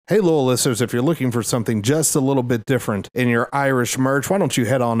Hey, loyal listeners, if you're looking for something just a little bit different in your Irish merch, why don't you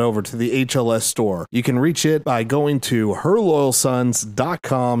head on over to the HLS store? You can reach it by going to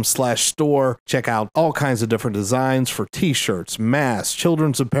herloyalsons.com/store. Check out all kinds of different designs for t-shirts, masks,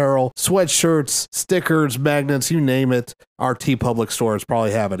 children's apparel, sweatshirts, stickers, magnets, you name it. Our TeePublic stores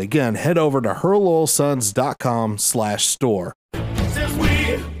probably have it. Again, head over to herloyalsons.com/store. Since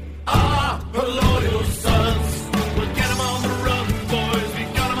we are her loyal sons, we'll get them on the run, boys. We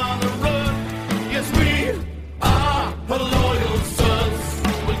got them on the run. Yes, we are her loyal sons.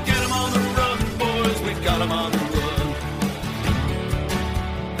 We'll get them on the run, boys. We got them on the run.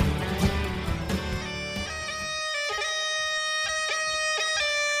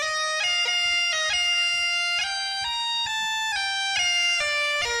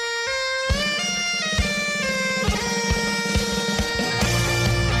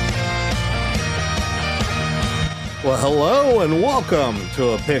 Well, hello and welcome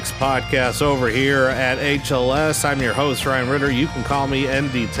to a Picks podcast over here at HLS. I'm your host, Ryan Ritter. You can call me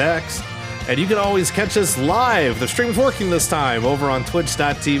ND Tex, and you can always catch us live. The stream's working this time over on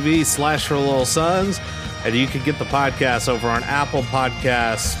twitch.tv/herloyalsons, and you can get the podcast over on Apple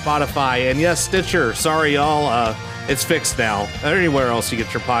Podcasts, Spotify, and yes, Stitcher. Sorry, y'all. It's fixed now. Anywhere else you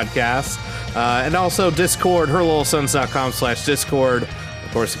get your podcasts. And also Discord, herloyalsons.com/Discord.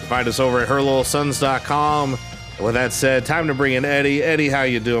 Of course, you can find us over at herloyalsons.com. With that said, time to bring in Eddie. Eddie, how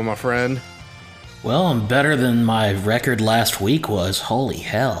you doing, my friend? Well, I'm better than my record last week was. Holy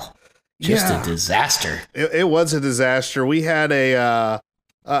hell. Just a disaster. It was a disaster. We had a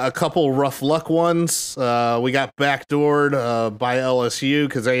couple rough luck ones. We got backdoored by LSU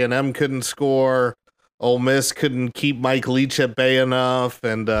because A&M couldn't score. Ole Miss couldn't keep Mike Leach at bay enough.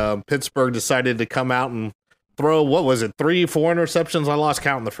 And Pittsburgh decided to come out and throw, 3-4 interceptions? I lost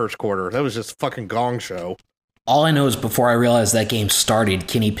count in the first quarter. That was just a fucking gong show. All I know is before I realized that game started,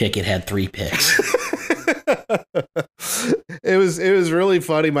 Kenny Pickett had 3 picks. It was really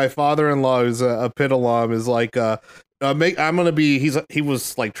funny. My father-in-law, who's a Pitt alum, is like, he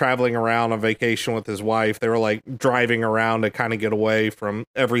was like traveling around on vacation with his wife. They were like driving around to kind of get away from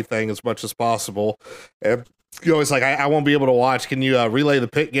everything as much as possible. And you know, it's like, I won't be able to watch. Can you relay the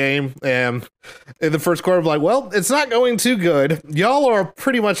Pitt game? And in the first quarter, I'm like, well, it's not going too good. Y'all are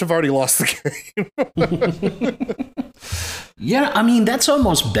pretty much have already lost the game. Yeah, I mean, that's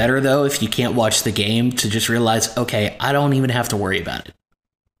almost better, though, if you can't watch the game, to just realize, okay, I don't even have to worry about it.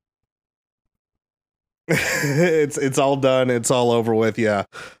 It's all done. It's all over with. Yeah.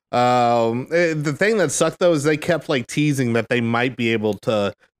 The thing that sucked, though, is they kept like teasing that they might be able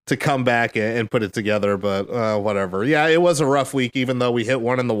to come back and put it together, but whatever. Yeah, it was a rough week, even though we hit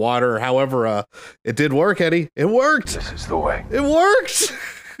one in the water. However, it did work, Eddie. It worked. This is the way. It worked.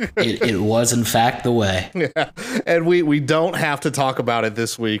 It was, in fact, the way. Yeah, and we don't have to talk about it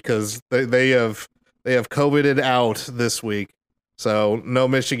this week because they have COVIDed out this week, so no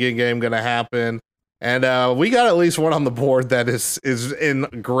Michigan game going to happen. And we got at least one on the board that is in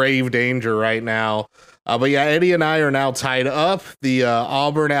grave danger right now. But yeah, Eddie and I are now tied up. The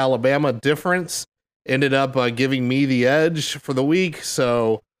Auburn-Alabama difference ended up giving me the edge for the week.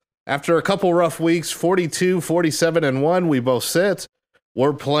 So after a couple rough weeks, 42, 47, and 1, we both sit.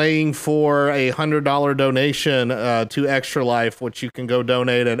 We're playing for a $100 donation to Extra Life, which you can go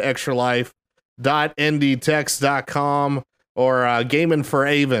donate at extralife.ndtex.com or Gaming for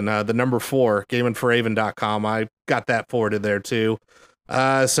Avon, the number 4, gamingforavon.com. I got that forwarded there too.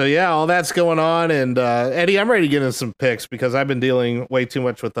 So yeah, all that's going on. And Eddie, I'm ready to get into some picks because I've been dealing way too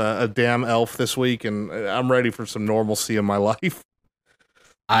much with a damn elf this week, and I'm ready for some normalcy in my life.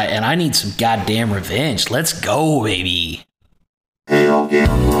 I need some goddamn revenge. Let's go, baby.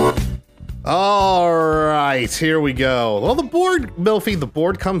 All right, here we go. Well, the board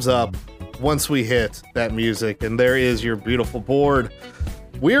comes up once we hit that music, and there is your beautiful board.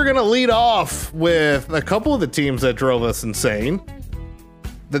 We are going to lead off with a couple of the teams that drove us insane.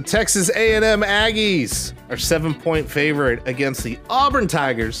 The Texas A&M Aggies are 7-point favorite against the Auburn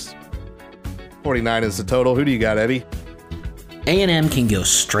Tigers. 49 is the total. Who do you got, Eddie? A&M can go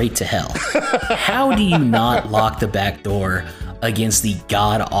straight to hell. How do you not lock the back door against the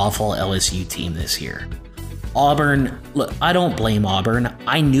god-awful LSU team this year? Auburn, look, I don't blame Auburn.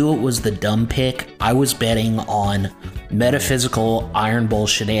 I knew it was the dumb pick. I was betting on metaphysical Iron Bowl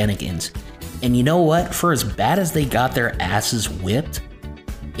shenanigans. And you know what? For as bad as they got their asses whipped,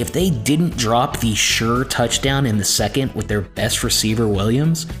 if they didn't drop the sure touchdown in the second with their best receiver,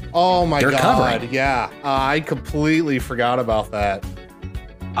 Williams, oh my God, covering. Yeah, I completely forgot about that.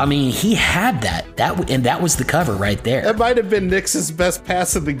 I mean, he had that was the cover right there. That might have been Nix's best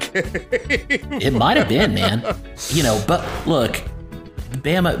pass of the game. It might have been, man. You know, but look,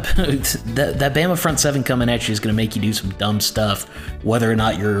 Bama, that Bama front seven coming at you is going to make you do some dumb stuff, whether or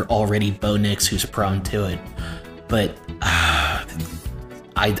not you're already Bo Nix, who's prone to it. But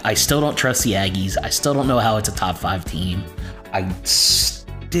I still don't trust the Aggies. I still don't know how it's a top 5 team. I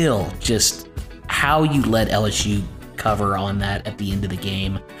still just how you let LSU cover on that at the end of the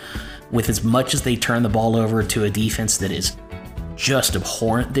game, with as much as they turn the ball over to a defense that is just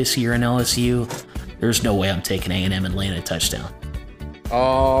abhorrent this year in LSU. There's no way I'm taking A&M and laying a touchdown.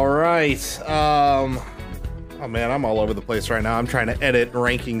 All right. Oh man, I'm all over the place right now. I'm trying to edit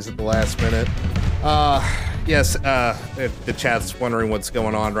rankings at the last minute. Yes, if the chat's wondering what's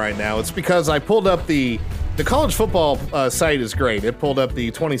going on right now, it's because I pulled up the college football site is great. It pulled up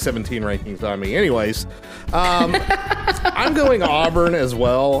the 2017 rankings on me. Anyways, I'm going Auburn as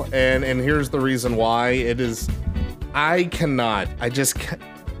well, and here's the reason why. It is I cannot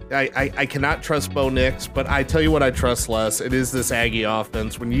trust Bo Nix, but I tell you what I trust less. It is this Aggie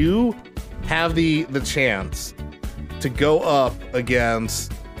offense. When you have the chance to go up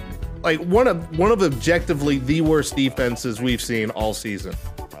against like one of objectively the worst defenses we've seen all season,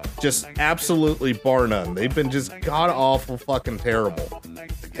 just absolutely bar none. They've been just god awful fucking terrible.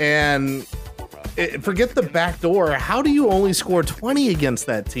 And forget the back door. How do you only score 20 against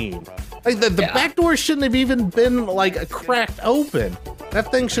that team? Like the back door shouldn't have even been like cracked open. That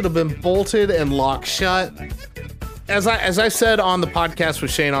thing should have been bolted and locked shut. As I said on the podcast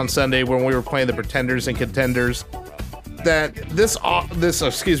with Shane on Sunday when we were playing the Pretenders and Contenders, that this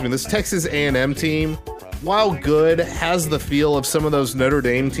Texas A&M team, while good, has the feel of some of those Notre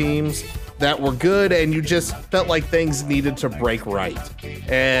Dame teams that were good and you just felt like things needed to break right.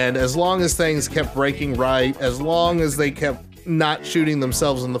 And as long as things kept breaking right, as long as they kept not shooting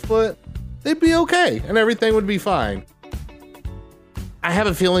themselves in the foot, they'd be okay and everything would be fine. I have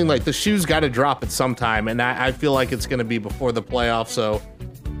a feeling like the shoe's got to drop at some time, and I feel like it's going to be before the playoffs, so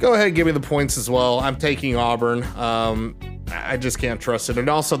go ahead and give me the points as well. I'm taking Auburn. I just can't trust it. And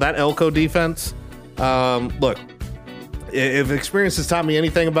also that Elko defense, look, if experience has taught me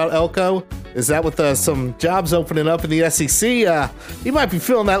anything about Elko, is that with some jobs opening up in the SEC, he might be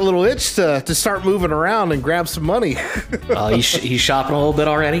feeling that little itch to start moving around and grab some money. He's shopping a little bit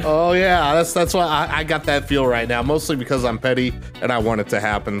already? Oh, yeah. That's why I got that feel right now, mostly because I'm petty and I want it to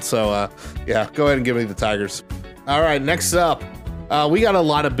happen. So, yeah, go ahead and give me the Tigers. All right, next up, we got a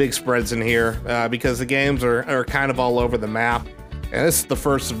lot of big spreads in here because the games are kind of all over the map. And this is the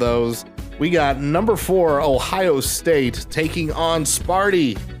first of those. We got number 4, Ohio State, taking on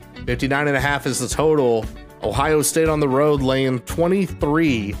Sparty. 59.5 is the total. Ohio State on the road laying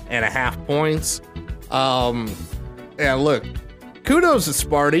 23.5 points. And look, kudos to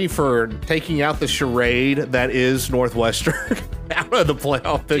Sparty for taking out the charade that is Northwestern out of the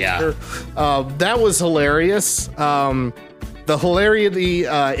playoff picture. Yeah. That was hilarious. The hilarity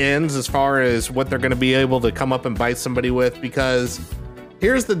ends as far as what they're going to be able to come up and bite somebody with, because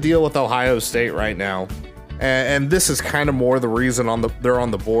here's the deal with Ohio State right now. And this is kind of more the reason they're on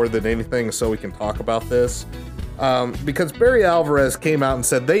the board than anything, so we can talk about this. Because Barry Alvarez came out and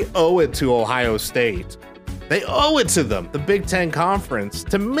said they owe it to Ohio State. They owe it to them, the Big Ten Conference,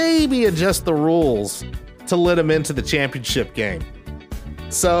 to maybe adjust the rules to let them into the championship game.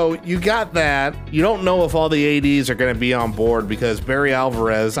 So you got that. You don't know if all the ADs are going to be on board because Barry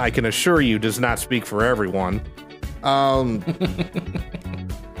Alvarez, I can assure you, does not speak for everyone.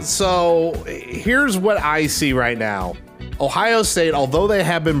 So here's what I see right now. Ohio State, although they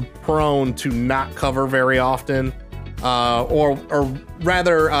have been prone to not cover very often, or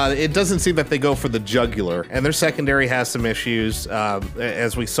rather, it doesn't seem that they go for the jugular, and their secondary has some issues,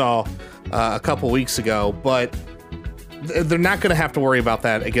 as we saw a couple weeks ago, but they're not going to have to worry about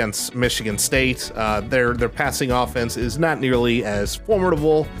that against Michigan State. Their passing offense is not nearly as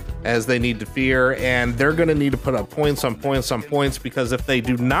formidable as they need to fear, and they're going to need to put up points on points on points, because if they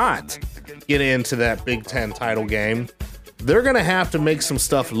do not get into that Big Ten title game, they're going to have to make some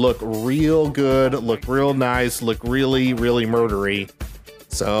stuff look real good, look real nice, look really, really murdery.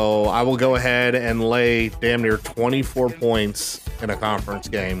 So I will go ahead and lay damn near 24 points in a conference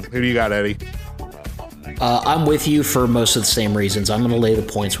game. Who do you got, Eddie? I'm with you for most of the same reasons. I'm going to lay the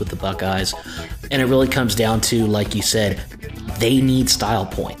points with the Buckeyes. And it really comes down to, like you said, they need style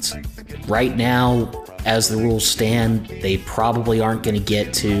points. Right now, as the rules stand, they probably aren't going to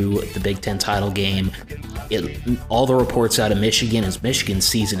get to the Big Ten title game. All the reports out of Michigan is Michigan's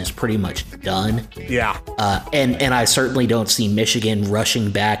season is pretty much done. Yeah. And I certainly don't see Michigan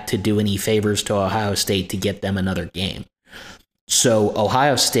rushing back to do any favors to Ohio State to get them another game. So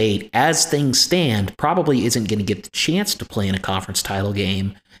Ohio State, as things stand, probably isn't going to get the chance to play in a conference title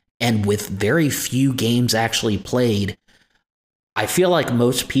game. And with very few games actually played, I feel like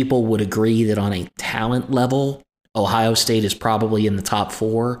most people would agree that on a talent level, Ohio State is probably in the top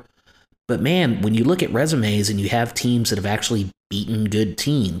 4. But man, when you look at resumes and you have teams that have actually beaten good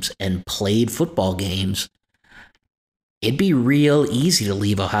teams and played football games, it'd be real easy to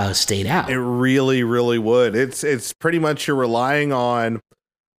leave Ohio State out. It really, really would. It's pretty much you're relying on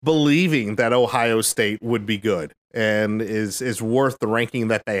believing that Ohio State would be good and is worth the ranking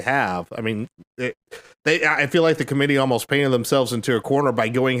that they have. I mean, I feel like the committee almost painted themselves into a corner by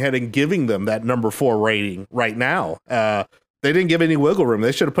going ahead and giving them that number 4 rating right now. They didn't give any wiggle room.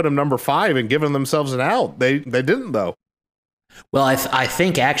 They should have put them number 5 and given themselves an out. They didn't, though. Well, I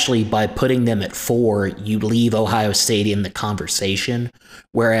think actually by putting them at 4, you leave Ohio State in the conversation.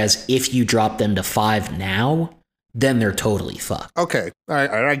 Whereas if you drop them to 5 now, then they're totally fucked. Okay. All right.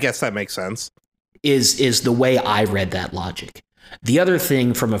 I guess that makes sense. Is the way I read that logic. The other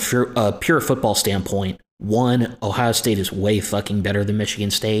thing from a pure football standpoint, 1, Ohio State is way fucking better than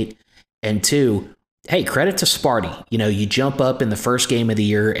Michigan State. And 2, hey, credit to Sparty. You know, you jump up in the first game of the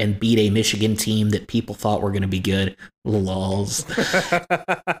year and beat a Michigan team that people thought were going to be good. Lols.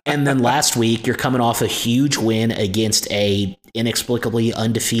 And then last week, you're coming off a huge win against a inexplicably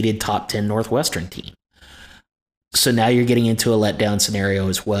undefeated top 10 Northwestern team. So now you're getting into a letdown scenario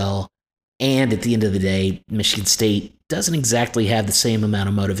as well. And at the end of the day, Michigan State doesn't exactly have the same amount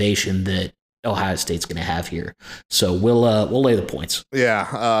of motivation that Ohio State's going to have here. So we'll lay the points. Yeah,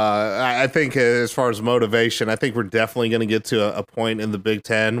 I think as far as motivation, I think we're definitely going to get to a point in the Big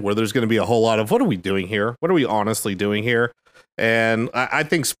Ten where there's going to be a whole lot of what are we doing here? What are we honestly doing here? And I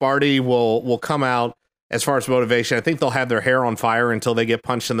think Sparty will come out as far as motivation. I think they'll have their hair on fire until they get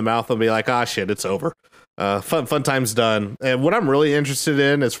punched in the mouth and be like, ah, shit, it's over. Fun time's done. And what I'm really interested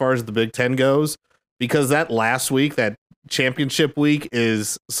in as far as the Big Ten goes, because that last week, that championship week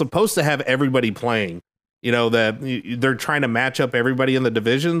is supposed to have everybody playing, you know, that they're trying to match up everybody in the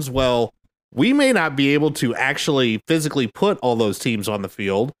divisions. Well, we may not be able to actually physically put all those teams on the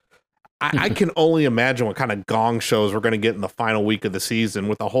field. I can only imagine what kind of gong shows we're going to get in the final week of the season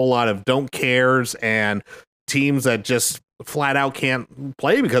with a whole lot of don't cares and teams that just flat out can't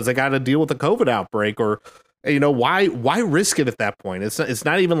play because they got to deal with the COVID outbreak. Or, you know, why risk it at that point? It's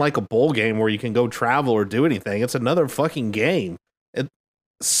not even like a bowl game where you can go travel or do anything. It's another fucking game. It's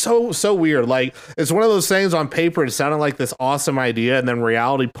so weird. Like, it's one of those things on paper, it sounded like this awesome idea, and then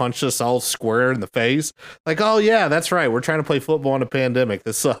reality punched us all square in the face. Like, oh yeah, that's right. We're trying to play football in a pandemic.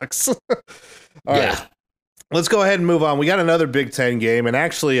 This sucks. All right. Let's go ahead and move on. We got another Big Ten game, and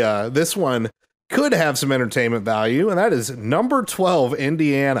actually this one could have some entertainment value, and that is number 12,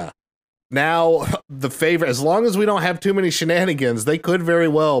 Indiana. Now, the favorite, as long as we don't have too many shenanigans, they could very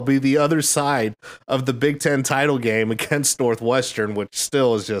well be the other side of the Big Ten title game against Northwestern, which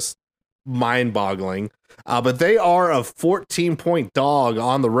still is just mind-boggling. But they are a 14-point dog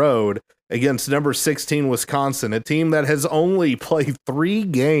on the road against number 16, Wisconsin, a team that has only played 3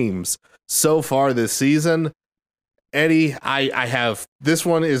 games so far this season. Eddie, I have, this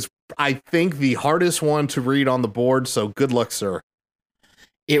one is, I think, the hardest one to read on the board, so good luck, sir.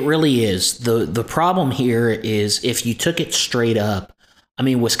 It really is. The problem here is if you took it straight up, I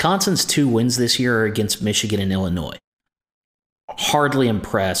mean, Wisconsin's 2 wins this year are against Michigan and Illinois. Hardly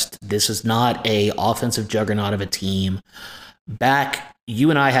impressed. This is not a offensive juggernaut of a team. Back, you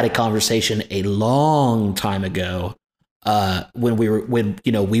and I had a conversation a long time ago when we were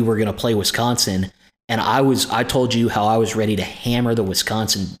going to play Wisconsin, and I told you how I was ready to hammer the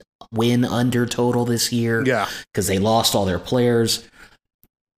Wisconsin win under total this year. Yeah, because they lost all their players.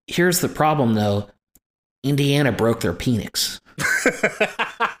 Here's the problem, though. Indiana broke their Penix.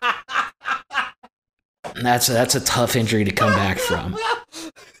 That's a tough injury to come back from.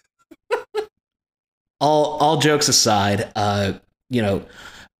 All jokes aside,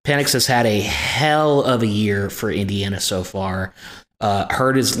 Penix has had a hell of a year for Indiana so far.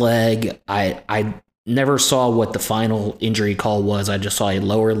 Hurt his leg. I never saw what the final injury call was. I just saw a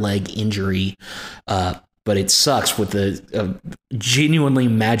lower leg injury. But it sucks with the genuinely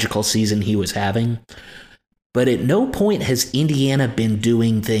magical season he was having. But at no point has Indiana been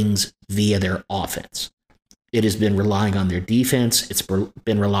doing things via their offense. It has been relying on their defense. It's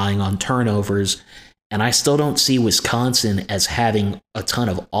been relying on turnovers. And I still don't see Wisconsin as having a ton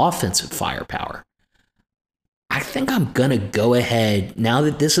of offensive firepower. I think I'm going to go ahead, now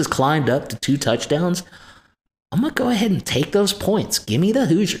that this has climbed up to 2 touchdowns, I'm going to go ahead and take those points. Give me the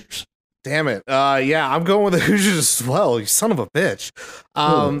Hoosiers. Damn it. Yeah, I'm going with the Hoosiers as well. You son of a bitch.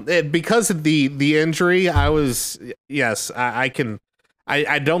 Because of the injury, I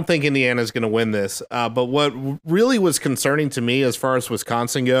don't think Indiana's going to win this. But what really was concerning to me as far as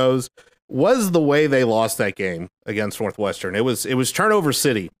Wisconsin goes was the way they lost that game against Northwestern. It was turnover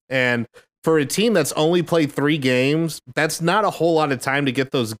city. And for a team that's only played 3 games, that's not a whole lot of time to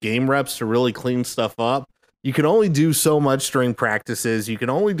get those game reps to really clean stuff up. You can only do so much during practices. You can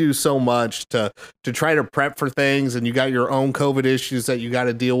only do so much to try to prep for things. And you got your own COVID issues that you got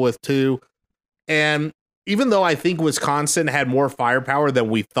to deal with too. And even though I think Wisconsin had more firepower than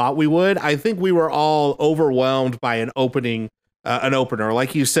we thought we would, I think we were all overwhelmed by an opener.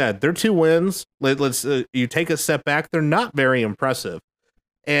 Like you said, they're 2 wins. Let's you take a step back. They're not very impressive.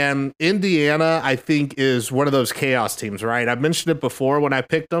 And Indiana, I think, is one of those chaos teams, right? I've mentioned it before when I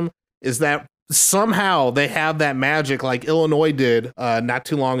picked them, is that somehow they have that magic like Illinois did not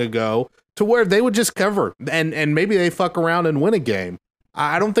too long ago to where they would just cover and maybe they fuck around and win a game.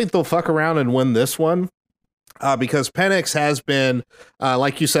 I don't think they'll fuck around and win this one because Penix has been,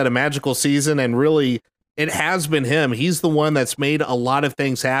 like you said, a magical season, and really it has been him. He's the one that's made a lot of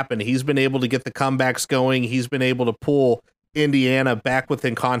things happen. He's been able to get the comebacks going. He's been able to pull Indiana back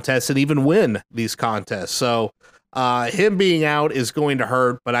within contests and even win these contests. So him being out is going to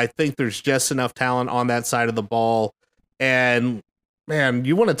hurt, but I think there's just enough talent on that side of the ball. And man,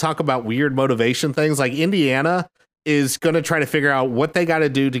 you want to talk about weird motivation things, like Indiana is going to try to figure out what they got to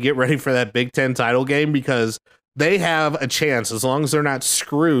do to get ready for that Big Ten title game, because they have a chance, as long as they're not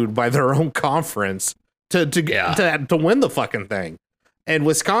screwed by their own conference, to win the fucking thing. And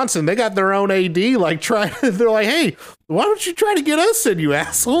Wisconsin, they got their own AD, they're like, hey, why don't you try to get us in, you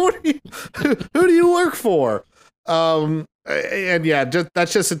asshole? Who do you work for? And yeah,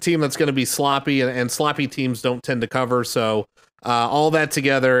 that's just a team that's going to be sloppy, and sloppy teams don't tend to cover. So all that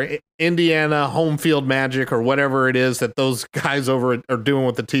together, Indiana, home field magic, or whatever it is that those guys over are doing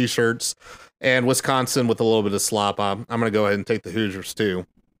with the t-shirts, and Wisconsin with a little bit of slop. I'm going to go ahead and take the Hoosiers too.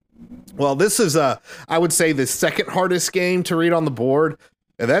 Well, this is, I would say, the second hardest game to read on the board,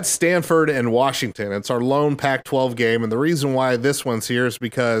 and that's Stanford and Washington. It's our lone Pac-12 game, and the reason why this one's here is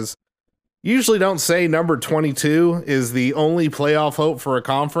because usually don't say number 22 is the only playoff hope for a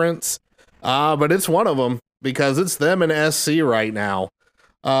conference, but it's one of them because it's them and SC right now.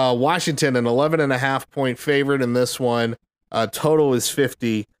 Washington, an 11.5-point favorite in this one. Total is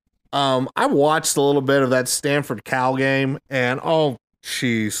 50. I watched a little bit of that Stanford-Cal game, and oh,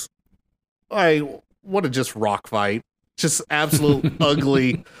 jeez. What a just rock fight. Just absolute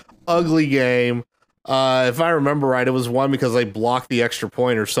ugly game. If I remember right, it was won because they blocked the extra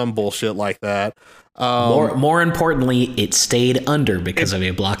point or some bullshit like that. More importantly, it stayed under because of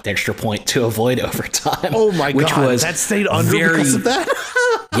a blocked extra point to avoid overtime. Oh my God, that stayed under because of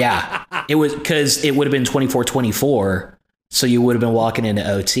that? Yeah, it was because it would have been 24-24, so you would have been walking into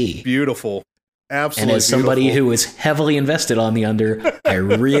OT. Beautiful. Absolutely. And as somebody who was heavily invested on the under, I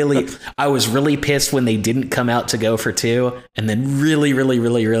was really pissed when they didn't come out to go for 2, and then really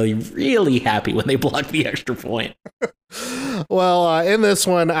happy when they blocked the extra point. Well, in this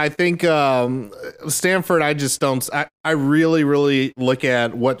one, I think Stanford, I really look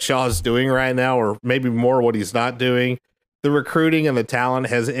at what Shaw's doing right now, or maybe more what he's not doing. The recruiting and the talent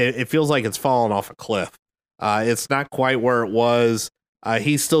it feels like it's fallen off a cliff. It's not quite where it was.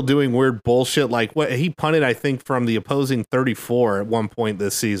 He's still doing weird bullshit like what he punted, I think, from the opposing 34 at one point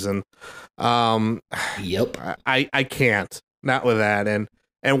this season. Yep. I can't, not with that.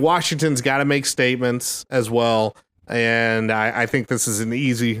 And Washington's got to make statements as well. And I think this is an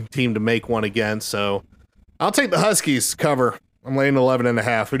easy team to make one against. So I'll take the Huskies cover. I'm laying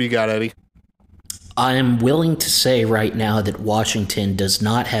 11.5. Who do you got, Eddie? I am willing to say right now that Washington does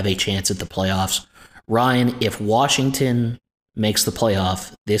not have a chance at the playoffs. Ryan, if Washington makes the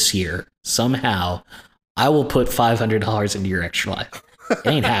playoff this year, somehow, I will put $500 into your extra life. It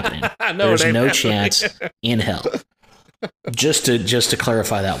ain't happening. There's no chance in hell. Just to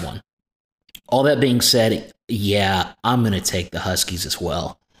clarify that one. All that being said, yeah, I'm going to take the Huskies as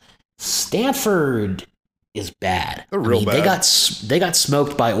well. Stanford is bad. They're real bad. They got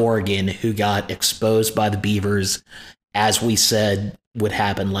smoked by Oregon, who got exposed by the Beavers, as we said would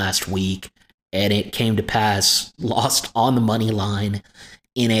happen last week. And it came to pass, lost on the money line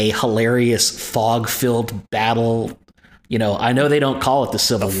in a hilarious fog-filled battle. You know, I know they don't call it the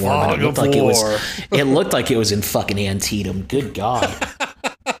Civil War, but it looked like it was in fucking Antietam. Good God.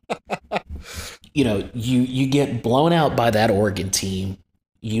 You know, you get blown out by that Oregon team.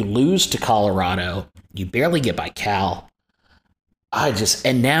 You lose to Colorado. You barely get by Cal.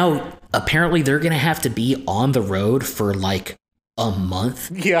 And now apparently they're going to have to be on the road for like a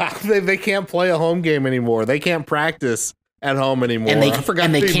month. Yeah, they can't play a home game anymore. They can't practice at home anymore. And they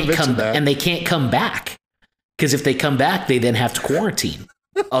can't come back. Because if they come back, they then have to quarantine.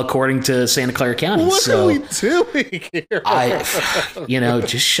 according to Santa Clara County. What so are we doing here?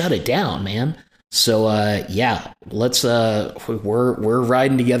 just shut it down, man. So yeah, let's we're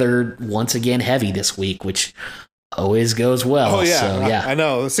riding together once again heavy this week, which always goes well. Oh yeah, so, yeah. I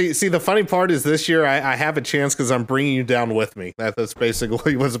know. See, the funny part is this year I have a chance because I'm bringing you down with me. That's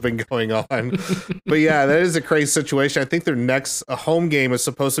basically what's been going on. But yeah, that is a crazy situation. I think their next home game is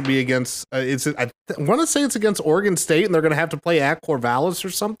supposed to be against. I want to say it's against Oregon State, and they're going to have to play at Corvallis or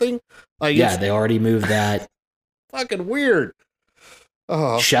something. Like, yeah, they already moved that. Fucking weird.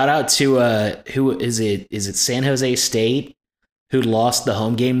 Oh. Shout out to who is it? Is it San Jose State who lost the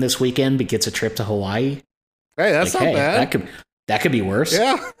home game this weekend but gets a trip to Hawaii? Hey, that's not bad. That could be worse.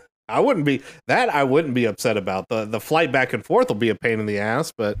 Yeah, I wouldn't be upset about. The flight back and forth will be a pain in the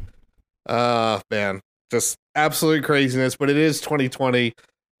ass, but man, just absolute craziness. But it is 2020,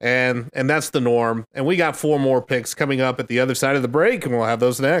 and that's the norm. And we got 4 more picks coming up at the other side of the break, and we'll have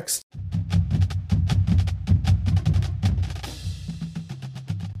those next.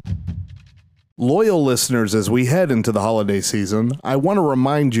 Loyal listeners, as we head into the holiday season, I want to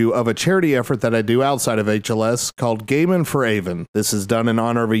remind you of a charity effort that I do outside of HLS called Gaming for Avon. This is done in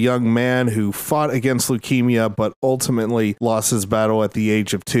honor of a young man who fought against leukemia but ultimately lost his battle at the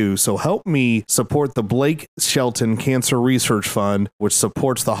age of 2. So help me support the Blake Shelton Cancer Research Fund, which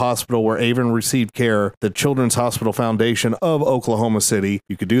supports the hospital where Avon received care, the Children's Hospital Foundation of Oklahoma City.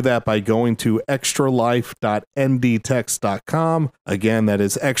 You could do that by going to extralife.ndtext.com. Again, that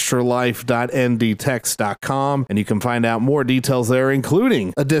is extralife.ndtext.com, and you can find out more details there,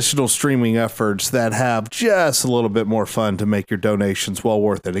 including additional streaming efforts that have just a little bit more fun to make your donations well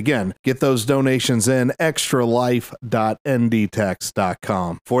worth it. Again, get those donations in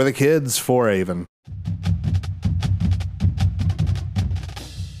extralife.ndtext.com. For the kids, for Avon.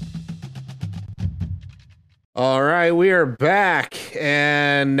 All right, we are back,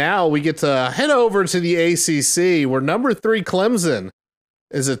 and now we get to head over to the ACC, where number 3 Clemson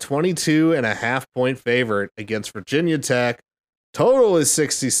is a 22.5-point favorite against Virginia Tech. Total is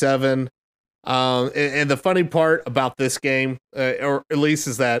 67. And the funny part about this game, or at least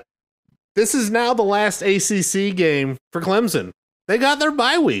is that this is now the last ACC game for Clemson. They got their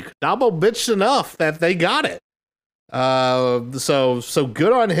bye week. Dabo bitched enough that they got it. So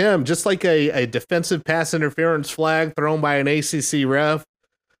good on him. Just like a defensive pass interference flag thrown by an ACC ref.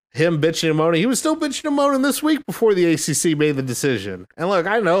 Him bitching and moaning. He was still bitching and moaning this week before the ACC made the decision. And look,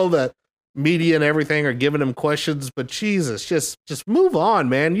 I know that media and everything are giving him questions, but Jesus, just move on,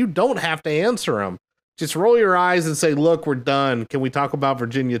 man. You don't have to answer them. Just roll your eyes and say, look, we're done. Can we talk about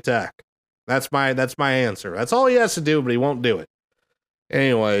Virginia Tech? That's my answer. That's all he has to do, but he won't do it.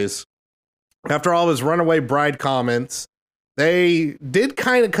 Anyways, after all of his runaway bride comments, they did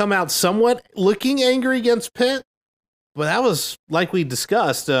kind of come out somewhat looking angry against Pitt. But that was, like we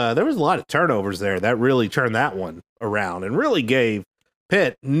discussed, there was a lot of turnovers there that really turned that one around and really gave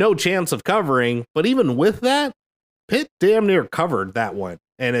Pitt no chance of covering. But even with that, Pitt damn near covered that one.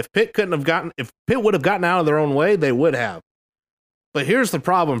 And if Pitt would have gotten out of their own way, they would have. But here's the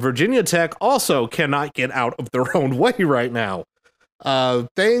problem. Virginia Tech also cannot get out of their own way right now.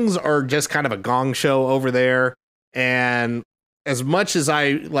 Things are just kind of a gong show over there. And as much as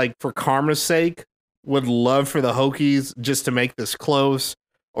I, like, for karma's sake, would love for the Hokies just to make this close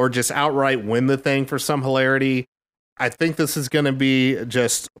or just outright win the thing for some hilarity, I think this is going to be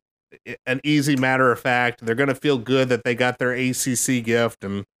just an easy matter of fact. They're going to feel good that they got their ACC gift,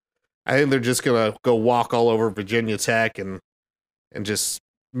 and I think they're just going to go walk all over Virginia Tech and just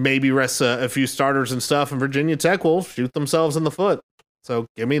maybe rest a few starters and stuff, and Virginia Tech will shoot themselves in the foot. So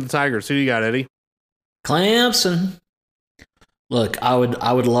give me the Tigers. Who you got, Eddie? Clemson. Look, I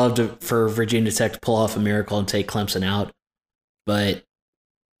would love for Virginia Tech to pull off a miracle and take Clemson out, but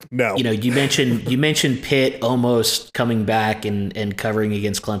no. You know, you mentioned Pitt almost coming back and covering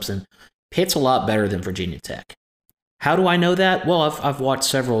against Clemson. Pitt's a lot better than Virginia Tech. How do I know that? Well, I've watched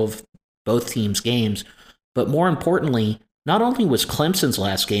several of both teams' games, but more importantly, not only was Clemson's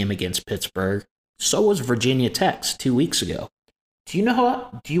last game against Pittsburgh, so was Virginia Tech's 2 weeks ago. Do you know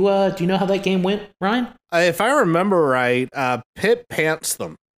how that game went, Ryan? If I remember right, Pitt pants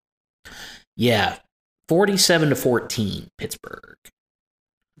them. Yeah, 47-14, Pittsburgh.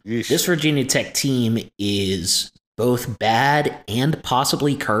 Yeesh. This Virginia Tech team is both bad and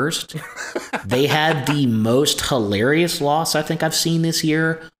possibly cursed. They had the most hilarious loss I think I've seen this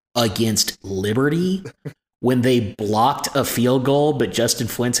year against Liberty, when they blocked a field goal, but Justin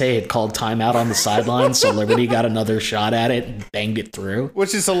Fuente had called timeout on the sideline, so Liberty got another shot at it and banged it through.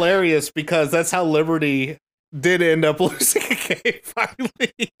 Which is hilarious because that's how Liberty did end up losing a game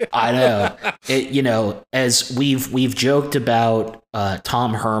finally. I know. As we've joked about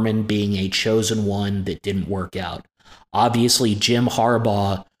Tom Herman being a chosen one that didn't work out. Obviously, Jim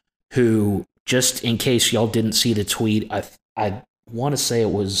Harbaugh, who, just in case y'all didn't see the tweet, I want to say it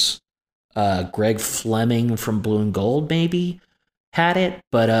was Greg Fleming from Blue and Gold maybe had it.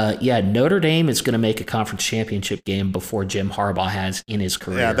 But Notre Dame is going to make a conference championship game before Jim Harbaugh has in his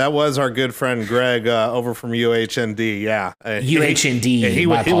career. Yeah, that was our good friend Greg over from UHND. Yeah, UHND. He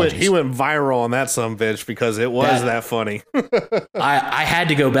went viral on that sumbitch because it was that funny. I had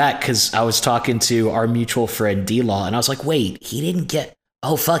to go back because I was talking to our mutual friend D-Law, and I was like, wait, he didn't get...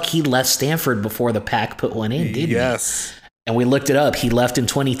 Oh, fuck, he left Stanford before the Pack put one in, didn't he? Yes. And we looked it up. He left in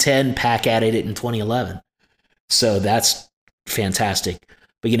 2010. Pack added it in 2011. So that's fantastic.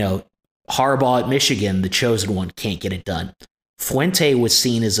 But, Harbaugh at Michigan, the chosen one, can't get it done. Fuente was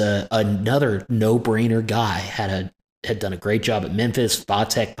seen as another no-brainer guy, had done a great job at Memphis.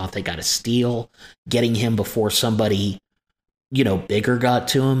 Vatek thought they got a steal, getting him before somebody, bigger got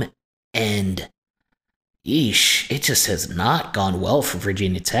to him. And, yeesh, it just has not gone well for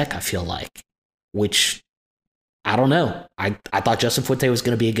Virginia Tech, I feel like, which... I don't know. I thought Justin Fuente was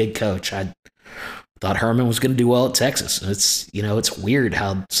going to be a good coach. I thought Herman was going to do well at Texas. It's it's weird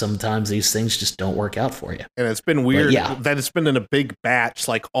how sometimes these things just don't work out for you. And it's been weird that it's been in a big batch,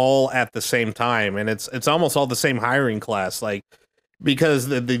 like all at the same time, and it's almost all the same hiring class. Like, because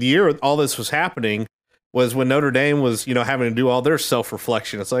the year all this was happening was when Notre Dame was having to do all their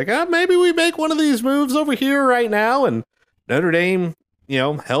self-reflection. It's like, maybe we make one of these moves over here right now, and Notre Dame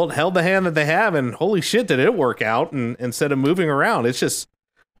held the hand that they have, and holy shit, did it work out? And instead of moving around, it's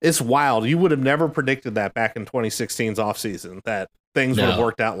wild. You would have never predicted that back in 2016's offseason, that things would have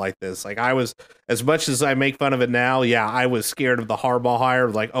worked out like this. Like, I was, as much as I make fun of it now, I was scared of the Harbaugh hire.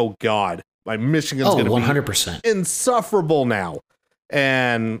 Like, oh God, my Michigan's going to be 100% insufferable now.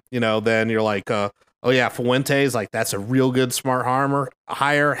 And, then you're like, oh yeah, Fuentes, like, that's a real good smart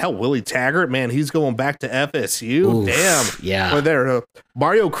hire. Hell, Willie Taggart, man, he's going back to FSU. Oof, damn. Yeah. Or there,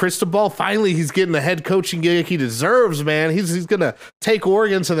 Mario Cristobal, finally he's getting the head coaching gig he deserves, man. He's going to take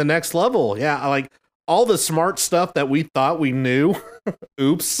Oregon to the next level. Yeah, like, all the smart stuff that we thought we knew.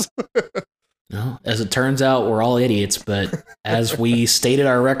 Oops. No, as it turns out, we're all idiots, but as we stated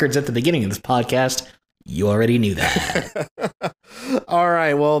our records at the beginning of this podcast, you already knew that. All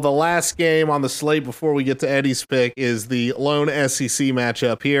right, well, the last game on the slate before we get to Eddie's pick is the lone SEC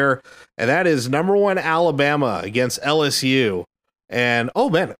matchup here, and that is number 1 Alabama against LSU. And, oh,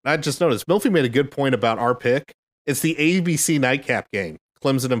 man, I just noticed, Milfy made a good point about our pick. It's the ABC nightcap game,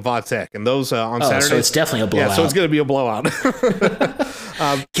 Clemson and Vatek, and those on Saturday. So it's definitely a blowout. Yeah, so it's going to be a blowout.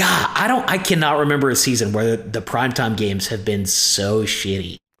 God, I cannot remember a season where the primetime games have been so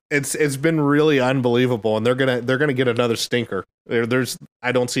shitty. It's been really unbelievable, and they're gonna get another stinker.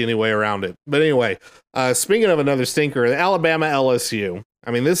 I don't see any way around it. But anyway, speaking of another stinker, Alabama LSU.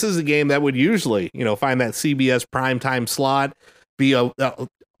 I mean, this is a game that would usually find that CBS primetime slot, be a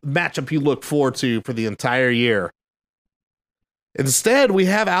matchup you look forward to for the entire year. Instead, we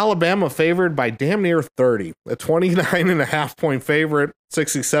have Alabama favored by damn near 30, a 29.5 point favorite.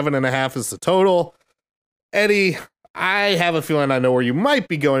 67.5 is the total. Eddie, I have a feeling I know where you might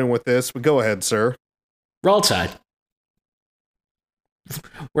be going with this, but go ahead, sir. Roll Tide.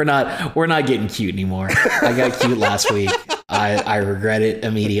 We're not getting cute anymore. I got cute last week. I regret it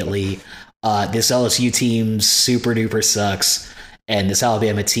immediately. This LSU team super duper sucks, and this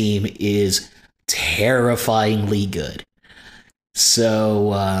Alabama team is terrifyingly good.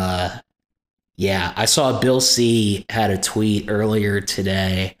 So I saw Bill C had a tweet earlier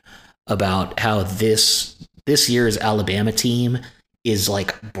today about how this year's Alabama team is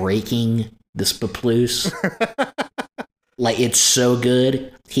like breaking this papoose. Like, it's so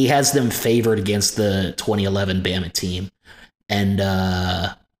good. He has them favored against the 2011 Bama team. And,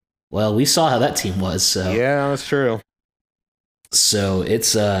 we saw how that team was. So yeah, that's true. So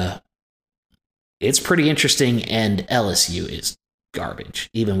it's pretty interesting, and LSU is garbage,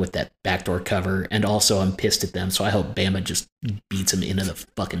 even with that backdoor cover. And also, I'm pissed at them, so I hope Bama just beats them into the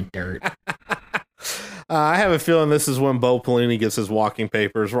fucking dirt. I have a feeling this is when Bo Pelini gets his walking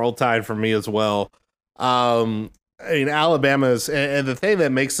papers. Roll Tide for me as well. Alabama's, and the thing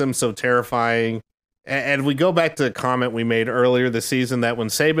that makes them so terrifying, and we go back to the comment we made earlier this season that when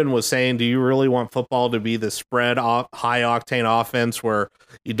Saban was saying, do you really want football to be the spread high octane offense where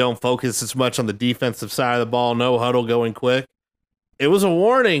you don't focus as much on the defensive side of the ball, no huddle going quick? It was a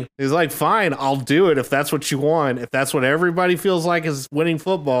warning. He's like, fine, I'll do it if that's what you want. If that's what everybody feels like is winning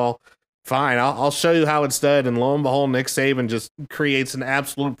football, fine, I'll show you how it's done. And lo and behold, Nick Saban just creates an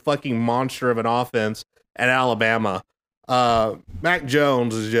absolute fucking monster of an offense. at Alabama. Mac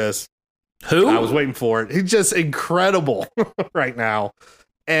Jones is just, Who? I was waiting for it. He's just incredible right now.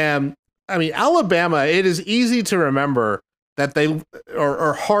 And I mean, Alabama, it is easy to remember that they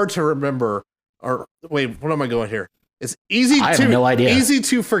or hard to remember, or wait, what am I going here? It's easy I to have no idea. easy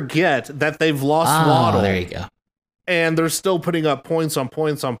to forget that they've lost Waddle. There you go. And they're still putting up points on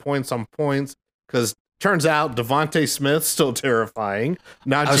points on points on points, because turns out Devontae Smith's still terrifying.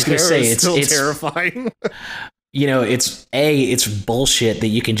 Not I was going to say is still it's terrifying. You know, it's bullshit that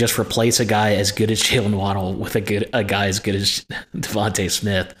you can just replace a guy as good as Jalen Waddle with a guy as good as Devontae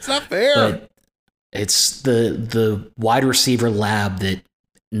Smith. It's not fair. But it's the wide receiver lab that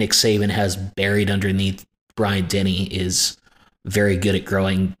Nick Saban has buried underneath Bryant Denny is very good at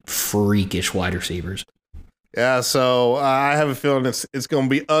growing freakish wide receivers. Yeah, so I have a feeling it's going to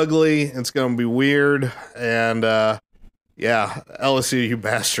be ugly. It's going to be weird, and yeah, LSU, you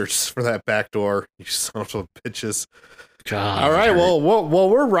bastards, for that backdoor, you sons of bitches. God, all right, well,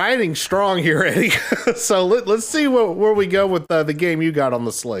 we're riding strong here, Eddie. So let's see where we go with the game you got on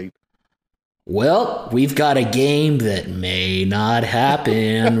the slate. Well, we've got a game that may not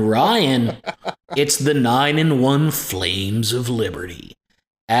happen. Ryan, it's the 9-1 Flames of Liberty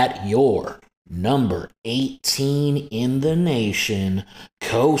at your number 18 in the nation,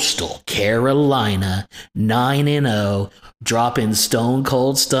 Coastal Carolina, 9-0, dropping stone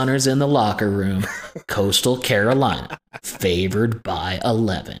cold stunners in the locker room. Coastal Carolina, favored by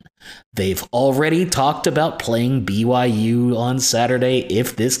 11. They've already talked about playing BYU on Saturday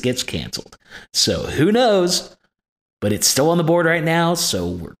if this gets canceled. So who knows? But it's still on the board right now, so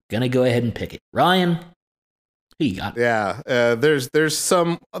we're going to go ahead and pick it. Ryan, who you got? Yeah,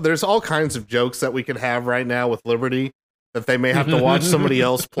 there's all kinds of jokes that we could have right now with Liberty that they may have to watch somebody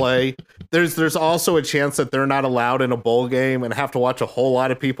else play. There's also a chance that they're not allowed in a bowl game and have to watch a whole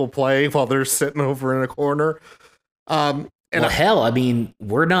lot of people play while they're sitting over in a corner. And hell, I mean,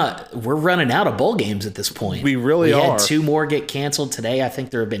 we're running out of bowl games at this point. We really are. We had 2 more get canceled today. I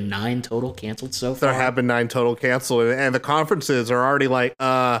think there have been 9 total canceled so far. There have been 9 total canceled, and the conferences are already like,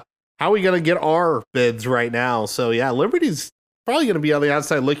 how are we going to get our bids right now? So yeah, Liberty's probably going to be on the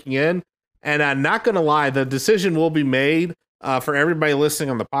outside looking in. And I'm not going to lie, the decision will be made for everybody listening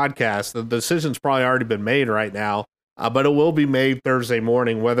on the podcast. The decision's probably already been made right now, but it will be made Thursday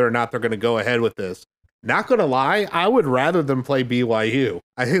morning whether or not they're going to go ahead with this. Not going to lie, I would rather them play BYU.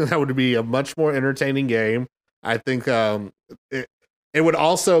 I think that would be a much more entertaining game. I think it would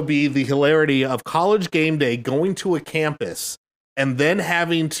also be the hilarity of College Game Day going to a campus and then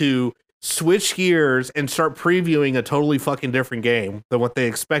having to switch gears and start previewing a totally fucking different game than what they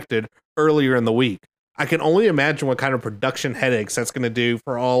expected earlier in the week. I can only imagine what kind of production headaches that's going to do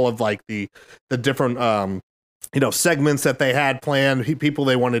for all of like the different segments that they had planned, people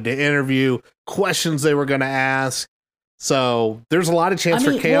they wanted to interview, questions they were going to ask. So there's a lot of chance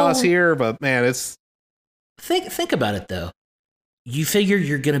for chaos here, but man, it's think about it though. You figure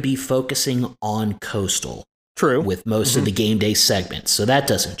you're going to be focusing on Coastal. True. With most of the game day segments, so that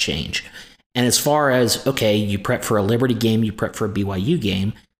doesn't change. And as far as, okay, you prep for a Liberty game, you prep for a BYU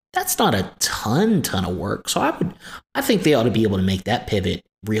game, that's not a ton of work. So I think they ought to be able to make that pivot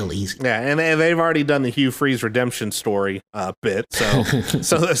real easy. Yeah, and they've already done the Hugh Freeze redemption story bit, so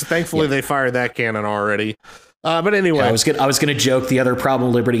thankfully they fired that cannon already. But anyway, yeah, I was gonna joke. The other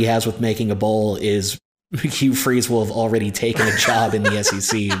problem Liberty has with making a bowl is Hugh Freeze will have already taken a job in the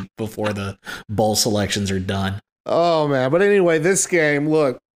SEC before the bowl selections are done. Oh man! But anyway, this game,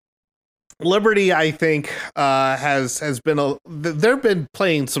 look, Liberty, I think, has been they've been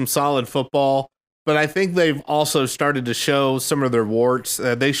playing some solid football, but I think they've also started to show some of their warts.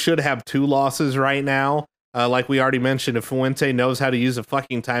 They should have 2 losses right now. Like we already mentioned, if Fuente knows how to use a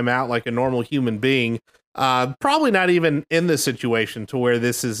fucking timeout like a normal human being, probably not even in this situation to where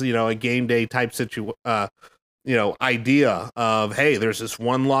this is, a game day type idea of, hey, there's this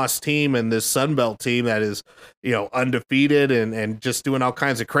 1-loss team and this Sunbelt team that is, undefeated and just doing all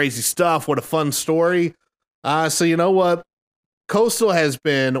kinds of crazy stuff. What a fun story. So you know what? Coastal has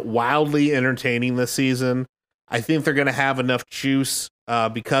been wildly entertaining this season. I think they're going to have enough juice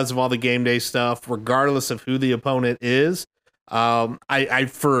because of all the game day stuff, regardless of who the opponent is. I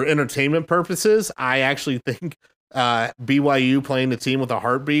for entertainment purposes, I actually think BYU playing a team with a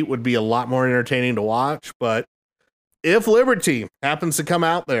heartbeat would be a lot more entertaining to watch. But if Liberty happens to come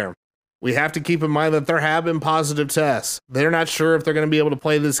out there, we have to keep in mind that there have been positive tests. They're not sure if they're going to be able to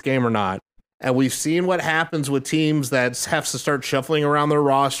play this game or not. And we've seen what happens with teams that have to start shuffling around their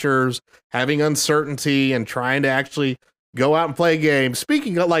rosters, having uncertainty and trying to actually go out and play a game.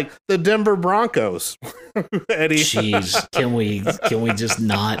 Speaking of like the Denver Broncos, Eddie. Jeez, can we just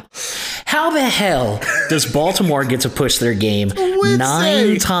not? How the hell does Baltimore get to push their game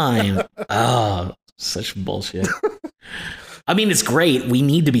 9 times? Oh, such bullshit. I mean, it's great. We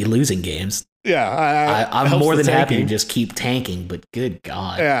need to be losing games. Yeah, I'm more than happy to just keep tanking, but good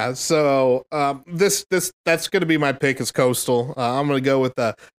God. Yeah, so that's going to be my pick is Coastal. I'm going to go with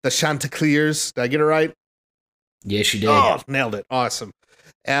the Chanticleers. Did I get it right? Yes, you did. Oh, nailed it. Awesome.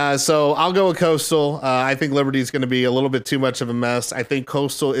 So I'll go with Coastal. I think Liberty is going to be a little bit too much of a mess. I think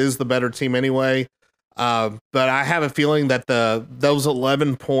Coastal is the better team anyway. But I have a feeling that those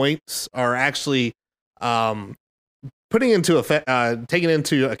 11 points are actually taking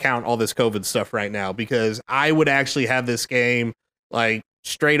into account all this COVID stuff right now, because I would actually have this game like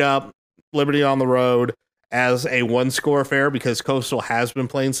straight up Liberty on the road as a 1-score affair, because Coastal has been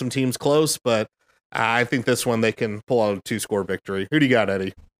playing some teams close, but I think this one they can pull out a 2-score victory. Who do you got,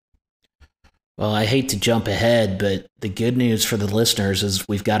 Eddie? Well, I hate to jump ahead, but the good news for the listeners is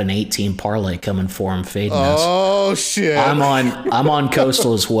we've got an 8-team parlay coming for them, fading us. Oh shit! I'm on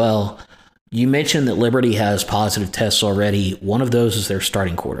Coastal as well. You mentioned that Liberty has positive tests already. One of those is their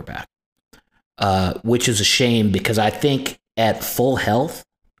starting quarterback, which is a shame, because I think at full health,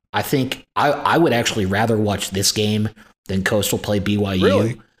 I think I would actually rather watch this game than Coastal play BYU.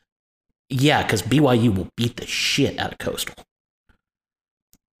 Really? Yeah, because BYU will beat the shit out of Coastal.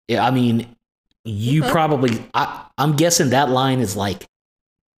 Yeah, I mean, you probably... I'm guessing that line is like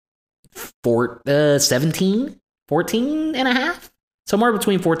 17, 14 and a half? Somewhere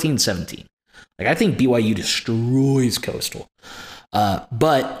between 14 and 17. Like, I think BYU destroys Coastal.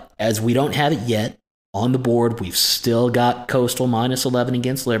 But as we don't have it yet on the board, we've still got Coastal minus 11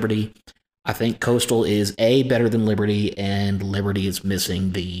 against Liberty. I think Coastal is better than Liberty, and Liberty is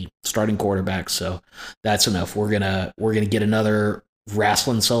missing the starting quarterback, so that's enough. We're gonna get another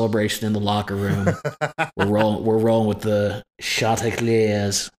wrestling celebration in the locker room. We're rolling with the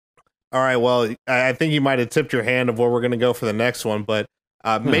Chanticleers. All right, well, I think you might have tipped your hand of where we're gonna go for the next one, but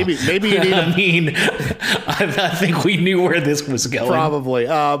maybe you need. I think we knew where this was going. Probably,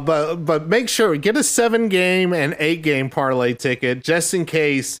 but make sure get a 7-game and 8-game parlay ticket just in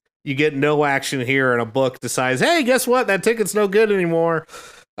case you get no action here and a book decides, hey, guess what? That ticket's no good anymore.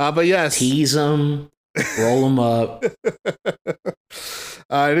 But yes. Tease them, roll them up. It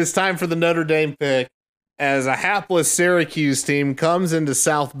is time for the Notre Dame pick, as a hapless Syracuse team comes into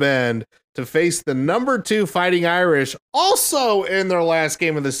South Bend to face the number 2 Fighting Irish, also in their last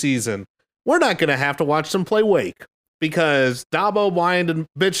game of the season. We're not going to have to watch them play Wake, because Dabo whined and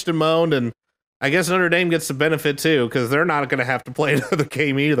bitched and moaned, and I guess Notre Dame gets the benefit too, because they're not going to have to play another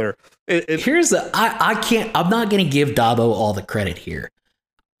game either. I'm not going to give Dabo all the credit here.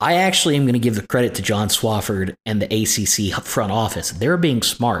 I actually am going to give the credit to John Swofford and the ACC front office. They're being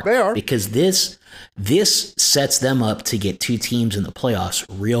smart. They are. Because this sets them up to get 2 teams in the playoffs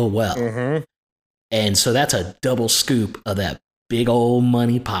real well. Mm-hmm. And so that's a double scoop of that big old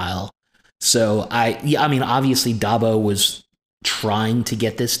money pile. So I mean, obviously Dabo was trying to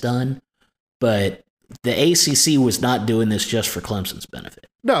get this done, but the ACC was not doing this just for Clemson's benefit.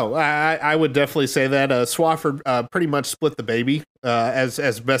 No, I would definitely say that Swofford pretty much split the baby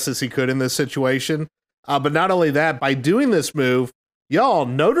as best as he could in this situation. But not only that, by doing this move, y'all,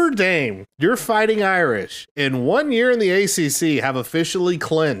 Notre Dame, your Fighting Irish, in 1 year in the ACC have officially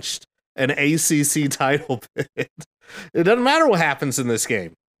clinched an ACC title bid. It doesn't matter what happens in this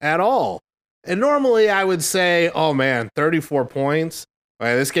game at all. And normally I would say, oh man, 34 points.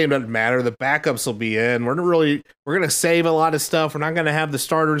 Right, this game doesn't matter. The backups will be in. We're going to save a lot of stuff. We're not going to have the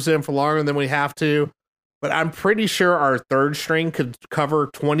starters in for longer than we have to. But I'm pretty sure our third string could cover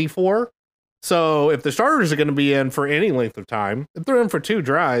 24. So if the starters are going to be in for any length of time, if they're in for 2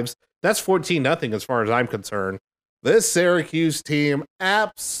 drives, that's 14-0 as far as I'm concerned. This Syracuse team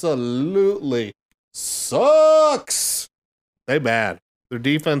absolutely sucks. They bad. Their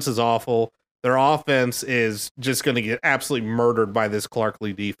defense is awful. Their offense is just going to get absolutely murdered by this Clark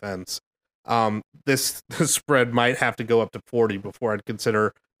Lee defense. This spread might have to go up to 40 before I'd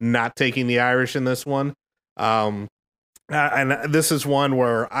consider not taking the Irish in this one. And this is one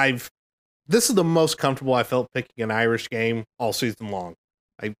where this is the most comfortable I felt picking an Irish game all season long.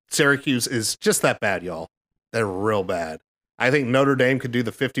 Syracuse is just that bad, y'all. They're real bad. I think Notre Dame could do the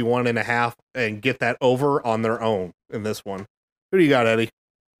 51.5 and get that over on their own in this one. Who do you got, Eddie?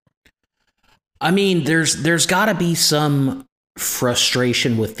 I mean, there's got to be some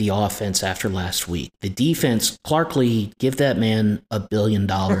frustration with the offense after last week. The defense, Clark Lee, give that man $1 billion.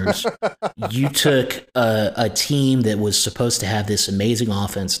 You took a team that was supposed to have this amazing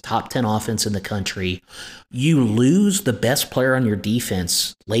offense, top 10 offense in the country. You lose the best player on your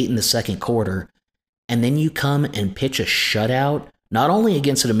defense late in the second quarter, and then you come and pitch a shutout, not only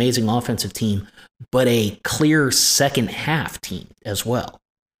against an amazing offensive team, but a clear second half team as well.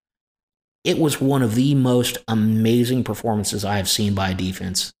 It was one of the most amazing performances I have seen by a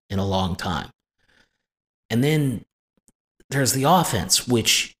defense in a long time. And then there's the offense,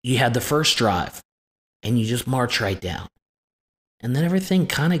 which you had the first drive, and you just march right down. And then everything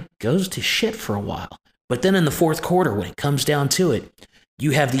kind of goes to shit for a while. But then in the fourth quarter, when it comes down to it, you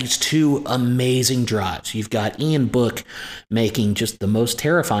have these two amazing drives. You've got Ian Book making just the most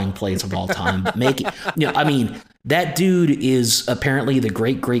terrifying plays of all time. That dude is apparently the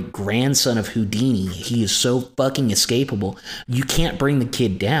great-great-grandson of Houdini. He is so fucking escapable. You can't bring the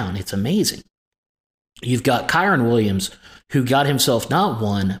kid down. It's amazing. You've got Kyron Williams, who got himself not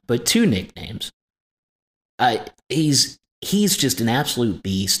one, but two nicknames. He's just an absolute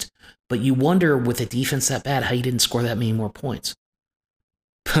beast, but you wonder with a defense that bad how you didn't score that many more points.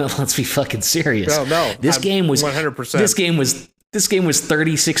 But let's be fucking serious. No. This game was 100%. This game was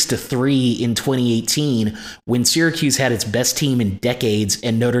 36-3 in 2018 when Syracuse had its best team in decades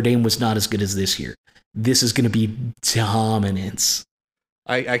and Notre Dame was not as good as this year. This is going to be dominance.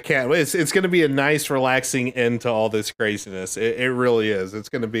 I can't. It's going to be a nice, relaxing end to all this craziness. It really is. It's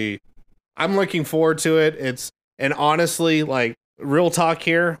going to be. I'm looking forward to it. And honestly, like, real talk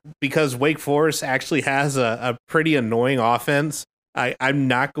here, because Wake Forest actually has a pretty annoying offense. I'm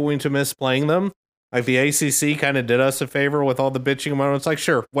not going to miss playing them. Like, the ACC kind of did us a favor with all the bitching about it. It's like,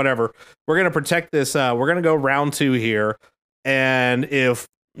 sure, whatever. We're going to protect this. We're going to go round 2 here. And if,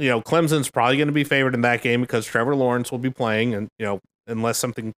 Clemson's probably going to be favored in that game because Trevor Lawrence will be playing, and, unless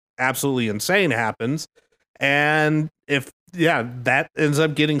something absolutely insane happens. And if, that ends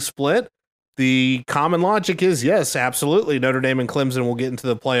up getting split, the common logic is, yes, absolutely, Notre Dame and Clemson will get into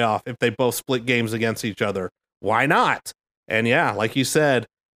the playoff if they both split games against each other. Why not? And like you said,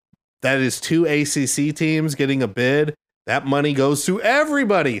 that is 2 ACC teams getting a bid. That money goes to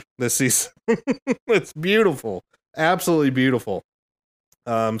everybody this season. It's beautiful. Absolutely beautiful.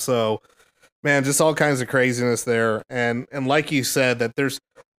 So, man, just all kinds of craziness there. And like you said, that there's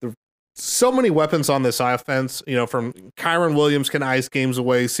so many weapons on this offense, from Kyron Williams can ice games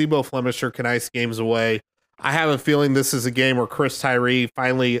away. Sibo Flemisher can ice games away. I have a feeling this is a game where Chris Tyree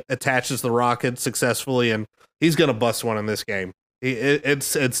finally attaches the rocket successfully, and he's going to bust one in this game.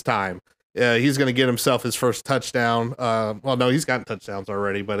 It's time. He's going to get himself his first touchdown. Well, no, he's gotten touchdowns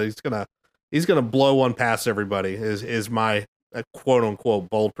already, but he's gonna blow one past everybody. Is my quote unquote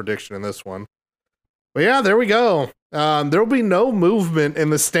bold prediction in this one. But yeah, there we go. There'll be no movement in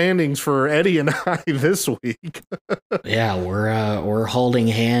the standings for Eddie and I this week. Yeah, we're holding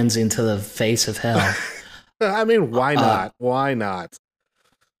hands into the face of hell. I mean, why not? Why not?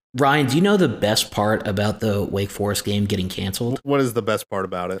 Ryan, do you know the best part about the Wake Forest game getting canceled? What is the best part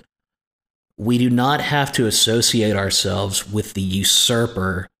about it? We do not have to associate ourselves with the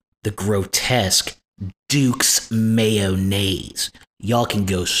usurper, the grotesque Duke's mayonnaise. Y'all can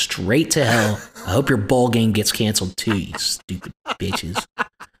go straight to hell. I hope your bowl game gets canceled too, you stupid bitches.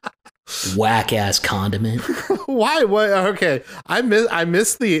 Whack ass condiment. Why? What? Okay, I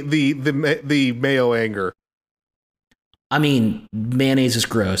miss the mayo anger. I mean, mayonnaise is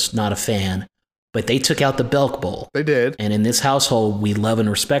gross. Not a fan. But they took out the Belk Bowl. They did. And in this household, we love and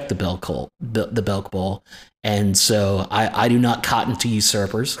respect the Belk Bowl. And so I do not cotton to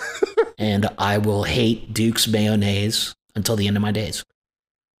usurpers. And I will hate Duke's mayonnaise until the end of my days.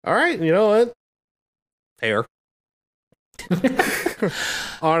 All right. You know what? Fair.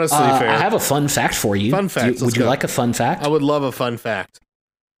 Honestly, fair. I have a fun fact for you. Fun fact. Would you like a fun fact? I would love a fun fact.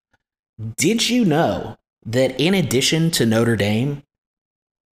 Did you know that in addition to Notre Dame,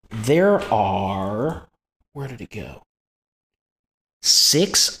 there are, where did it go?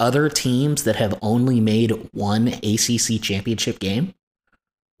 6 other teams that have only made one ACC championship game?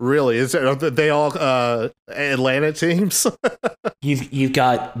 Really? Are they all Atlanta teams? You've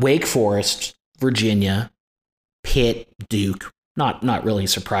got Wake Forest, Virginia, Pitt, Duke. Not really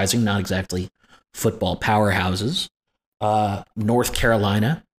surprising. Not exactly football powerhouses. North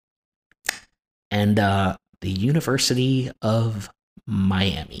Carolina, and the University of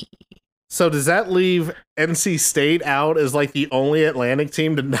Miami. So does that leave NC State out as like the only Atlantic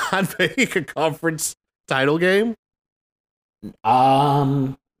team to not make a conference title game?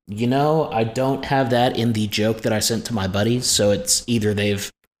 I don't have that in the joke that I sent to my buddies, so it's either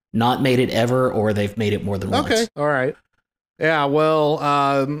they've not made it ever or they've made it more than once. Okay, all right. Yeah,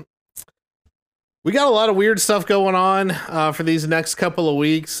 well, we got a lot of weird stuff going on for these next couple of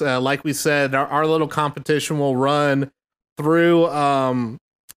weeks. Like we said, our little competition will run through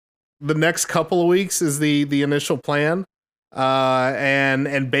the next couple of weeks is the initial plan.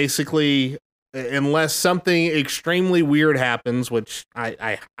 And basically, unless something extremely weird happens, which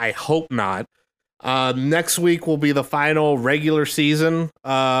I hope not, next week will be the final regular season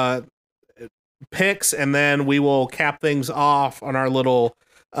picks, and then we will cap things off on our little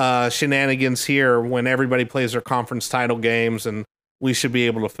shenanigans here when everybody plays their conference title games, and we should be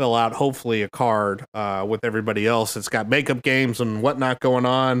able to fill out hopefully a card with everybody else. It's got makeup games and whatnot going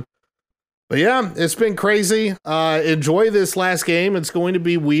on. But yeah, it's been crazy. Enjoy this last game. It's going to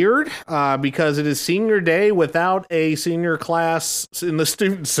be weird because it is senior day without a senior class in the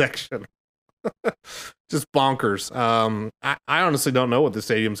student section. Just bonkers. I honestly don't know what the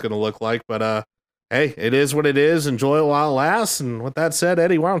stadium's going to look like, but hey, it is what it is. Enjoy it while it lasts. And with that said,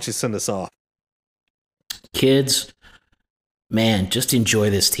 Eddie, why don't you send us off? Kids, man, just enjoy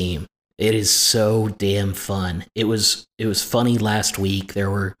this team. It is so damn fun. It was funny last week. There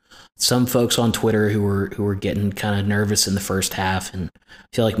were some folks on Twitter who were getting kind of nervous in the first half, and I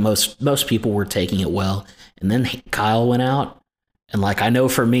feel like most people were taking it well. And then Kyle went out, and like I know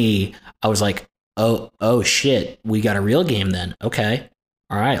for me, I was like, oh shit, we got a real game then. Okay,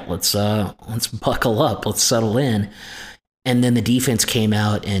 all right, let's buckle up, let's settle in. And then the defense came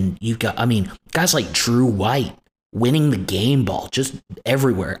out, and you've got, I mean, guys like Drew White winning the game ball just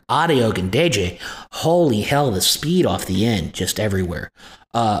everywhere. Adeog and DJ, holy hell, the speed off the end just everywhere.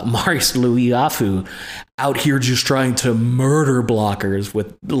 Marius Luiafu out here just trying to murder blockers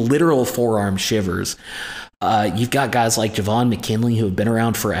with literal forearm shivers. You've got guys like Javon McKinley who have been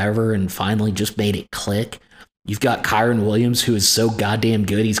around forever and finally just made it click. You've got Kyron Williams, who is so goddamn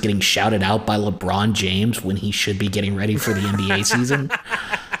good, he's getting shouted out by LeBron James when he should be getting ready for the NBA season.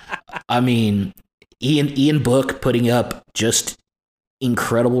 I mean, Ian Book putting up just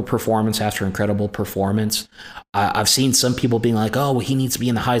incredible performance after incredible performance. I've seen some people being like, oh, well, he needs to be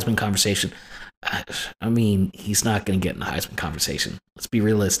in the Heisman conversation. I mean, he's not going to get in the Heisman conversation. Let's be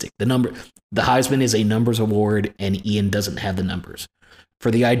realistic. The Heisman is a numbers award, and Ian doesn't have the numbers. For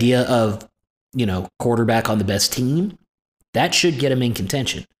the idea of, quarterback on the best team, that should get him in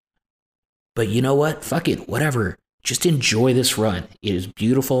contention. But you know what? Fuck it. Whatever. Just enjoy this run. It is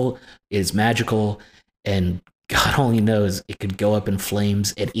beautiful. It is magical. And God only knows it could go up in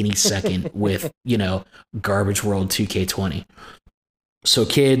flames at any second with, Garbage World 2K20. So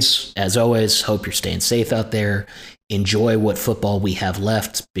kids, as always, hope you're staying safe out there. Enjoy what football we have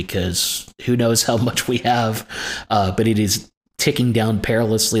left, because who knows how much we have, but it is ticking down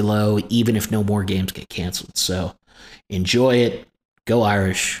perilously low, even if no more games get canceled. So enjoy it. Go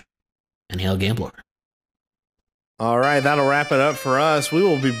Irish, and hail Gambler. All right, that'll wrap it up for us. We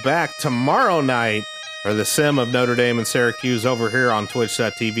will be back tomorrow night for the sim of Notre Dame and Syracuse over here on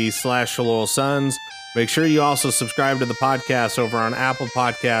twitch.tv/ShaLoyalSons. Make sure you also subscribe to the podcast over on Apple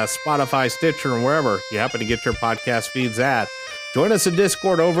Podcasts, Spotify, Stitcher, and wherever you happen to get your podcast feeds at. Join us in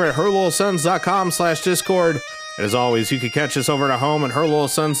Discord over at herloyalsons.com/Discord. And as always, you can catch us over at home at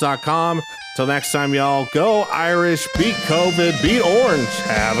herloyalsons.com. Till next time, y'all, go Irish, beat COVID, beat Orange.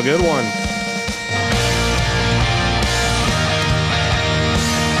 Have a good one.